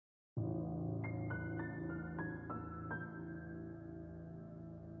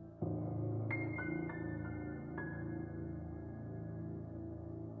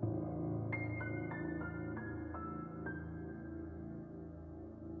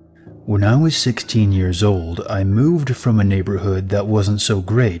When I was 16 years old, I moved from a neighborhood that wasn't so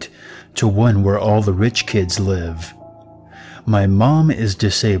great to one where all the rich kids live. My mom is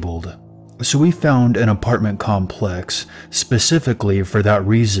disabled, so we found an apartment complex specifically for that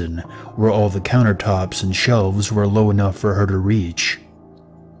reason, where all the countertops and shelves were low enough for her to reach.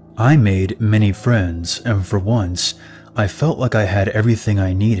 I made many friends, and for once, I felt like I had everything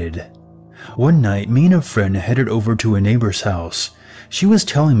I needed. One night, me and a friend headed over to a neighbor's house. She was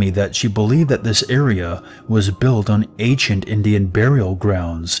telling me that she believed that this area was built on ancient Indian burial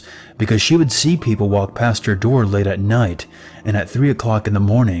grounds because she would see people walk past her door late at night, and at 3 o'clock in the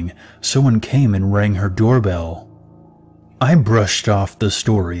morning, someone came and rang her doorbell. I brushed off the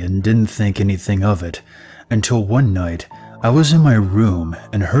story and didn't think anything of it until one night I was in my room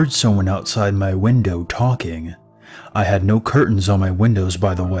and heard someone outside my window talking. I had no curtains on my windows,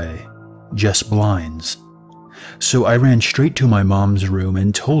 by the way, just blinds. So I ran straight to my mom's room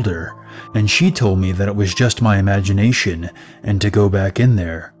and told her, and she told me that it was just my imagination and to go back in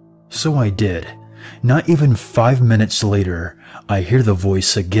there. So I did. Not even 5 minutes later, I hear the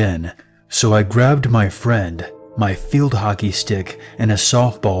voice again. So I grabbed my friend, my field hockey stick, and a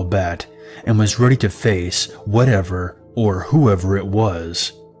softball bat, and was ready to face whatever or whoever it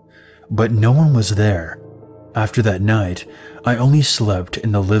was. But no one was there. After that night, I only slept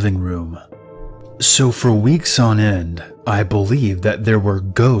in the living room. So for weeks on end, I believed that there were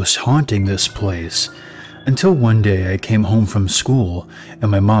ghosts haunting this place, until one day I came home from school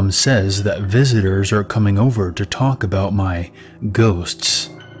and my mom says that visitors are coming over to talk about my ghosts.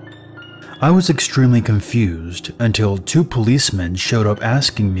 I was extremely confused until 2 policemen showed up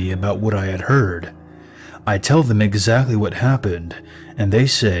asking me about what I had heard. I tell them exactly what happened, and they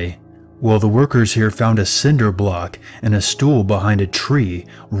say, "Well, the workers here found a cinder block and a stool behind a tree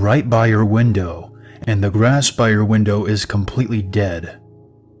right by your window, and the grass by your window is completely dead."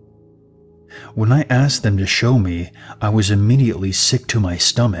 When I asked them to show me, I was immediately sick to my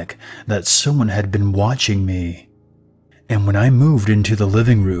stomach that someone had been watching me. And when I moved into the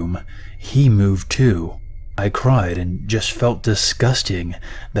living room, he moved too. I cried and just felt disgusting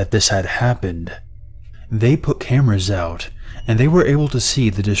that this had happened. They put cameras out, and they were able to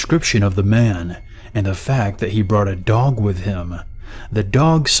see the description of the man and the fact that he brought a dog with him. The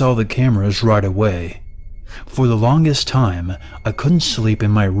dog saw the cameras right away. For the longest time, I couldn't sleep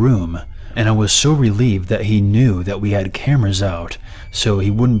in my room, and I was so relieved that he knew that we had cameras out, so he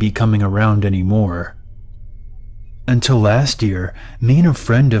wouldn't be coming around anymore. Until last year, me and a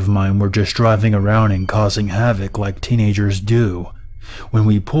friend of mine were just driving around and causing havoc like teenagers do. When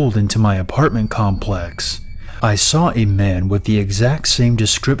we pulled into my apartment complex, I saw a man with the exact same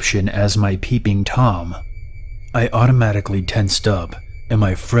description as my peeping Tom. I automatically tensed up, and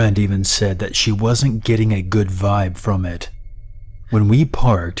my friend even said that she wasn't getting a good vibe from it. When we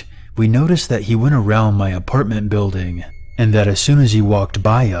parked, we noticed that he went around my apartment building, and that as soon as he walked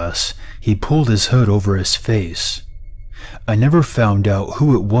by us, he pulled his hood over his face. I never found out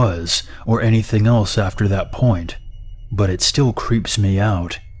who it was or anything else after that point, but it still creeps me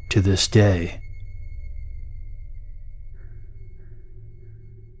out to this day.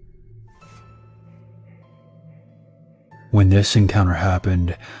 When this encounter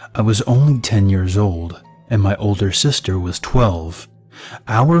happened, I was only 10 years old, and my older sister was 12.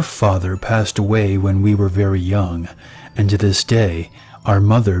 Our father passed away when we were very young, and to this day, our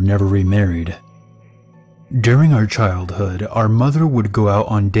mother never remarried. During our childhood, our mother would go out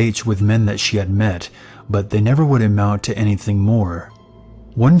on dates with men that she had met, but they never would amount to anything more.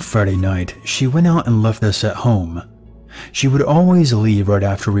 One Friday night, she went out and left us at home. She would always leave right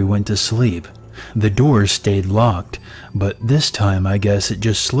after we went to sleep. The doors stayed locked, but this time I guess it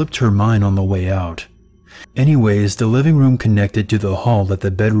just slipped her mind on the way out. Anyways, the living room connected to the hall that the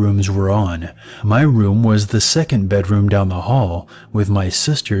bedrooms were on. My room was the second bedroom down the hall, with my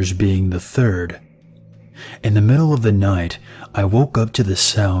sister's being the third. In the middle of the night, I woke up to the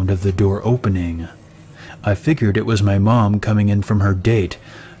sound of the door opening. I figured it was my mom coming in from her date,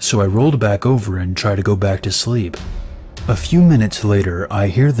 so I rolled back over and tried to go back to sleep. A few minutes later, I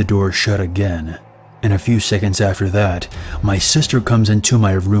hear the door shut again, and a few seconds after that, my sister comes into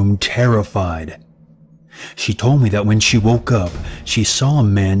my room terrified. She told me that when she woke up, she saw a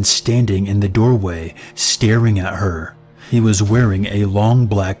man standing in the doorway, staring at her. He was wearing a long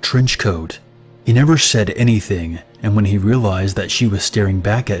black trench coat. He never said anything, and when he realized that she was staring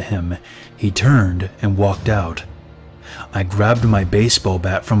back at him, he turned and walked out. I grabbed my baseball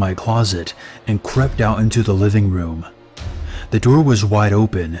bat from my closet and crept out into the living room. The door was wide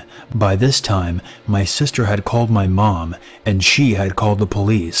open. By this time, my sister had called my mom, and she had called the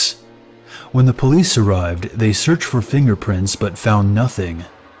police. When the police arrived, they searched for fingerprints but found nothing.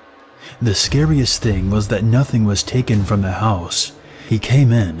 The scariest thing was that nothing was taken from the house. He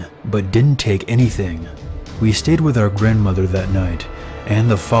came in, but didn't take anything. We stayed with our grandmother that night, and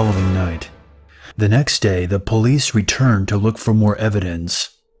the following night. The next day, the police returned to look for more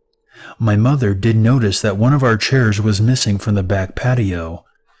evidence. My mother did notice that one of our chairs was missing from the back patio.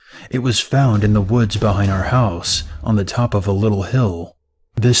 It was found in the woods behind our house, on the top of a little hill.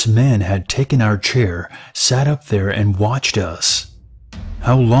 This man had taken our chair, sat up there, and watched us.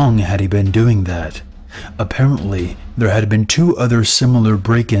 How long had he been doing that? Apparently, there had been 2 other similar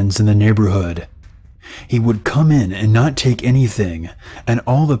break-ins in the neighborhood. He would come in and not take anything, and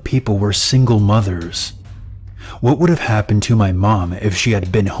all the people were single mothers. What would have happened to my mom if she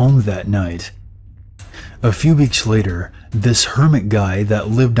had been home that night? A few weeks later, this hermit guy that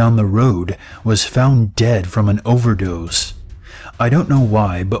lived down the road was found dead from an overdose. I don't know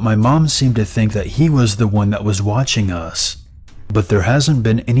why, but my mom seemed to think that he was the one that was watching us. But there hasn't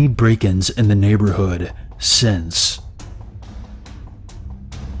been any break-ins in the neighborhood since.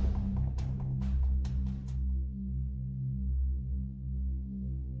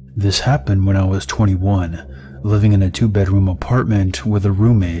 This happened when I was 21, living in a 2-bedroom apartment with a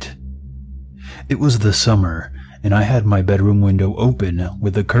roommate. It was the summer, and I had my bedroom window open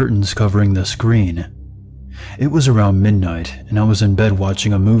with the curtains covering the screen. It was around midnight, and I was in bed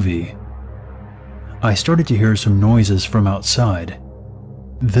watching a movie. I started to hear some noises from outside.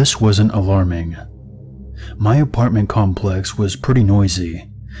 This wasn't alarming. My apartment complex was pretty noisy,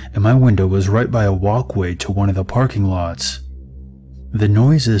 and my window was right by a walkway to one of the parking lots. The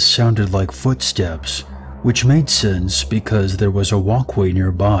noises sounded like footsteps, which made sense because there was a walkway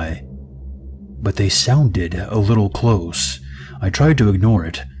nearby. But they sounded a little close. I tried to ignore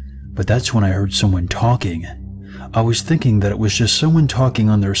it, but that's when I heard someone talking. I was thinking that it was just someone talking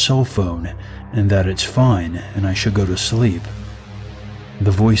on their cell phone, and that it's fine and I should go to sleep.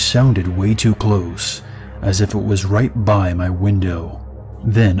 The voice sounded way too close, as if it was right by my window.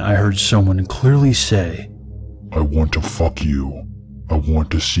 Then I heard someone clearly say, "I want to fuck you. I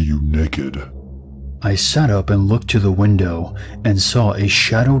want to see you naked." I sat up and looked to the window and saw a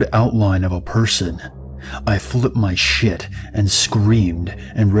shadowed outline of a person. I flipped my shit and screamed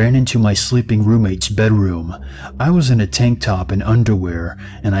and ran into my sleeping roommate's bedroom. I was in a tank top and underwear,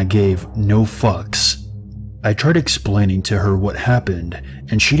 and I gave no fucks. I tried explaining to her what happened,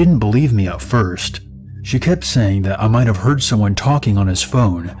 and she didn't believe me at first. She kept saying that I might have heard someone talking on his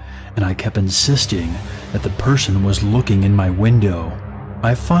phone, and I kept insisting that the person was looking in my window.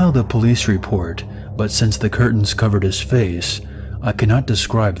 I filed a police report, but since the curtains covered his face, I cannot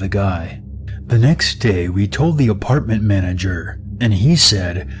describe the guy. The next day, we told the apartment manager, and he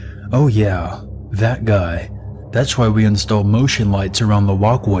said, "Oh yeah, that guy. That's why we install motion lights around the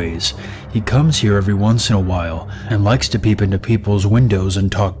walkways. He comes here every once in a while and likes to peep into people's windows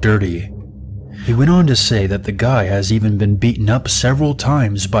and talk dirty." He went on to say that the guy has even been beaten up several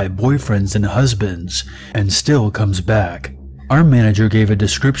times by boyfriends and husbands, and still comes back. Our manager gave a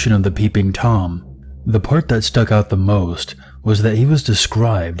description of the Peeping Tom. The part that stuck out the most was that he was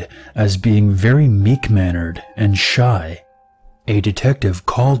described as being very meek-mannered and shy. A detective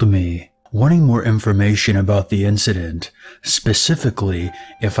called me, wanting more information about the incident, specifically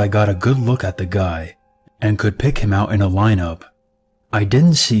if I got a good look at the guy, and could pick him out in a lineup. I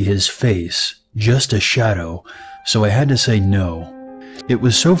didn't see his face, just a shadow, so I had to say no. It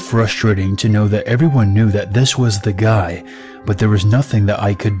was so frustrating to know that everyone knew that this was the guy, but there was nothing that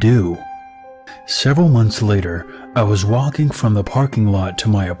I could do. Several months later, I was walking from the parking lot to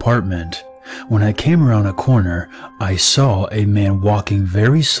my apartment. When I came around a corner, I saw a man walking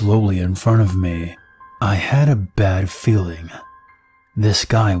very slowly in front of me. I had a bad feeling. This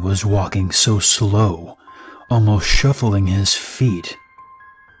guy was walking so slow, almost shuffling his feet.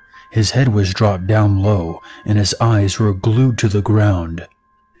 His head was dropped down low, and his eyes were glued to the ground.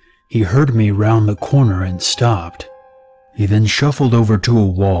 He heard me round the corner and stopped. He then shuffled over to a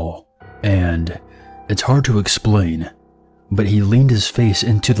wall, and it's hard to explain, but he leaned his face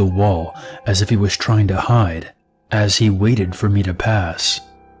into the wall as if he was trying to hide. As he waited for me to pass,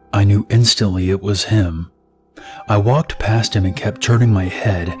 I knew instantly it was him. I walked past him and kept turning my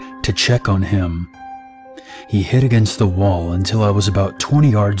head to check on him. He hit against the wall until I was about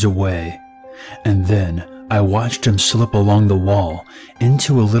 20 yards away, and then I watched him slip along the wall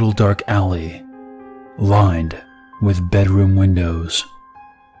into a little dark alley, lined with bedroom windows.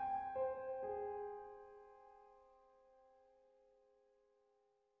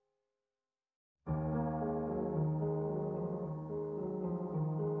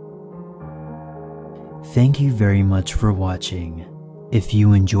 Thank you very much for watching. If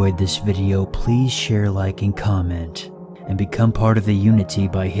you enjoyed this video, please share, like, and comment. and become part of the unity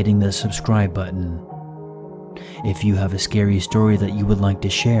by hitting the subscribe button. If you have a scary story that you would like to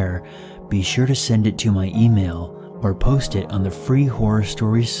share, be sure to send it to my email or post it on the free horror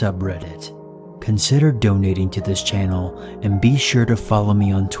stories subreddit. Consider donating to this channel and be sure to follow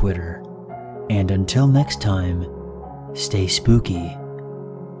me on Twitter. And until next time, stay spooky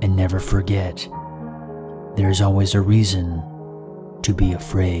and never forget, there's always a reason to be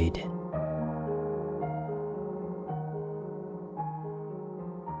afraid.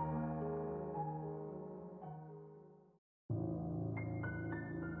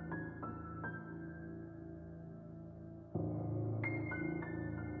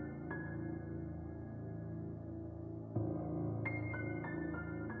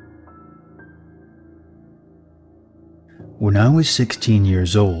 When I was 16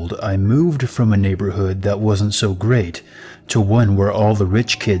 years old, I moved from a neighborhood that wasn't so great to one where all the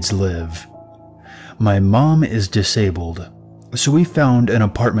rich kids live. My mom is disabled, so we found an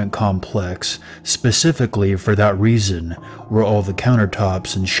apartment complex specifically for that reason, where all the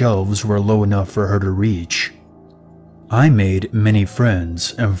countertops and shelves were low enough for her to reach. I made many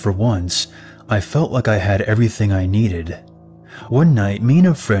friends, and for once, I felt like I had everything I needed. One night, me and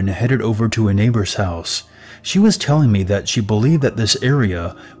a friend headed over to a neighbor's house. She was telling me that she believed that this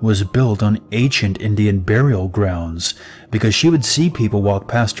area was built on ancient Indian burial grounds because she would see people walk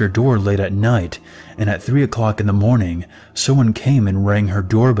past her door late at night, and at 3 o'clock in the morning, someone came and rang her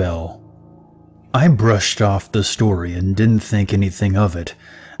doorbell. I brushed off the story and didn't think anything of it.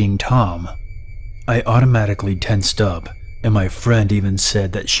 Being Tom, I automatically tensed up, and my friend even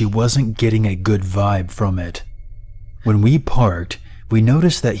said that she wasn't getting a good vibe from it. When we parked, we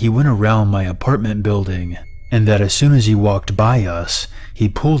noticed that he went around my apartment building, and that as soon as he walked by us, he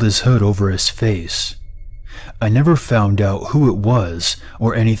pulled his hood over his face. I never found out who it was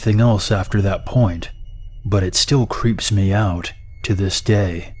or anything else after that point, but it still creeps me out to this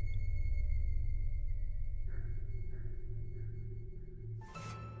day.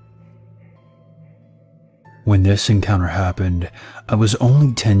 When this encounter happened, I was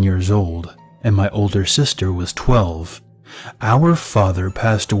only 10 years old, and my older sister was 12. Our father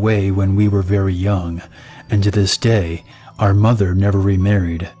passed away when we were very young, and to this day, our mother never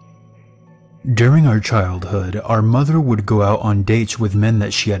remarried. During our childhood, our mother would go out on dates with men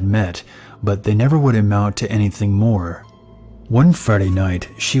that she had met, but they never would amount to anything more. One Friday night,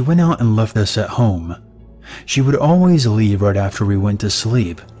 she went out and left us at home. She would always leave right after we went to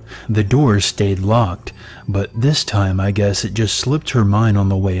sleep. The doors stayed locked, but this time I guess it just slipped her mind on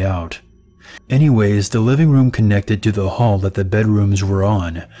the way out. Anyways, the living room connected to the hall that the bedrooms were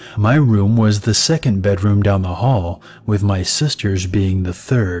on. My room was the second bedroom down the hall, with my sister's being the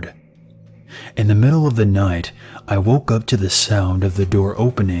third. In the middle of the night, I woke up to the sound of the door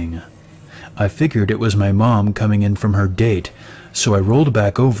opening. I figured it was my mom coming in from her date, so I rolled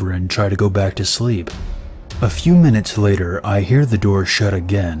back over and tried to go back to sleep. A few minutes later, I hear the door shut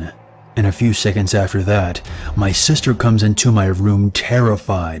again, and a few seconds after that, my sister comes into my room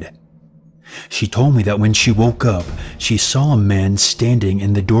terrified. She told me that when she woke up, she saw a man standing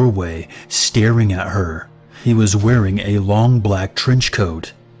in the doorway, staring at her. He was wearing a long black trench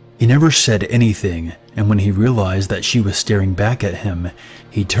coat. He never said anything, and when he realized that she was staring back at him,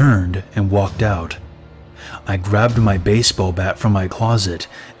 he turned and walked out. I grabbed my baseball bat from my closet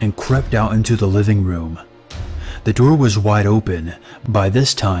and crept out into the living room. The door was wide open. By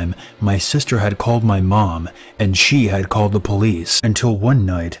this time, my sister had called my mom, and she had called the police, until one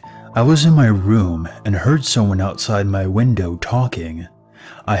night, I was in my room and heard someone outside my window talking.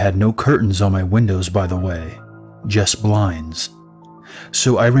 I had no curtains on my windows, by the way, just blinds.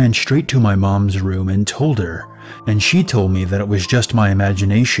 So I ran straight to my mom's room and told her, and she told me that it was just my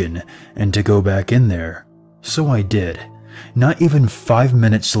imagination and to go back in there. So I did. Not even 5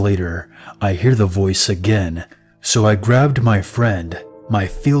 minutes later, I hear the voice again. So I grabbed my friend, my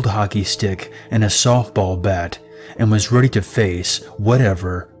field hockey stick, and a softball bat, and was ready to face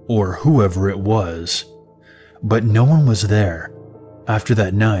whatever or whoever it was. But no one was there. After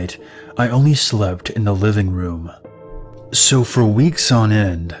that night, I only slept in the living room. So for weeks on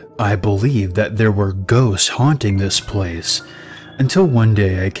end, I believed that there were ghosts haunting this place, until one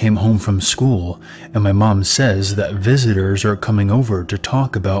day I came home from school and my mom says that visitors are coming over to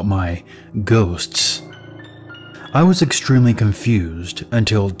talk about my ghosts. I was extremely confused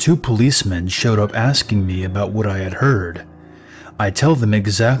until 2 policemen showed up asking me about what I had heard. I tell them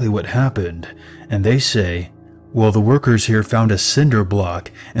exactly what happened, and they say, well, the workers here found a cinder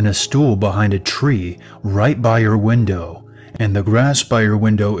block and a stool behind a tree right by your window, and the grass by your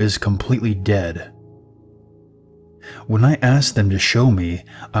window is completely dead. When I asked them to show me,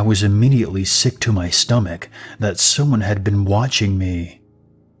 I was immediately sick to my stomach that someone had been watching me.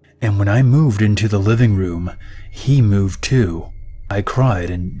 And when I moved into the living room, he moved too. I cried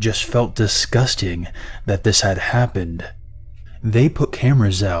and just felt disgusting that this had happened. They put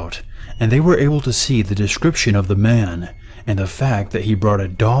cameras out, and they were able to see the description of the man and the fact that he brought a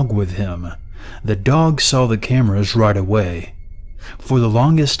dog with him. The dog saw the cameras right away. For the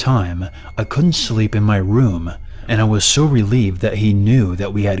longest time, I couldn't sleep in my room, and I was so relieved that he knew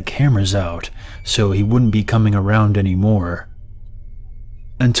that we had cameras out, so he wouldn't be coming around anymore.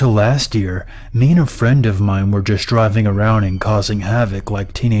 Until last year, me and a friend of mine were just driving around and causing havoc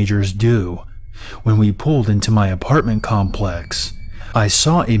like teenagers do. When we pulled into my apartment complex, I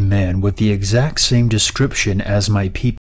saw a man with the exact same description as my Peeping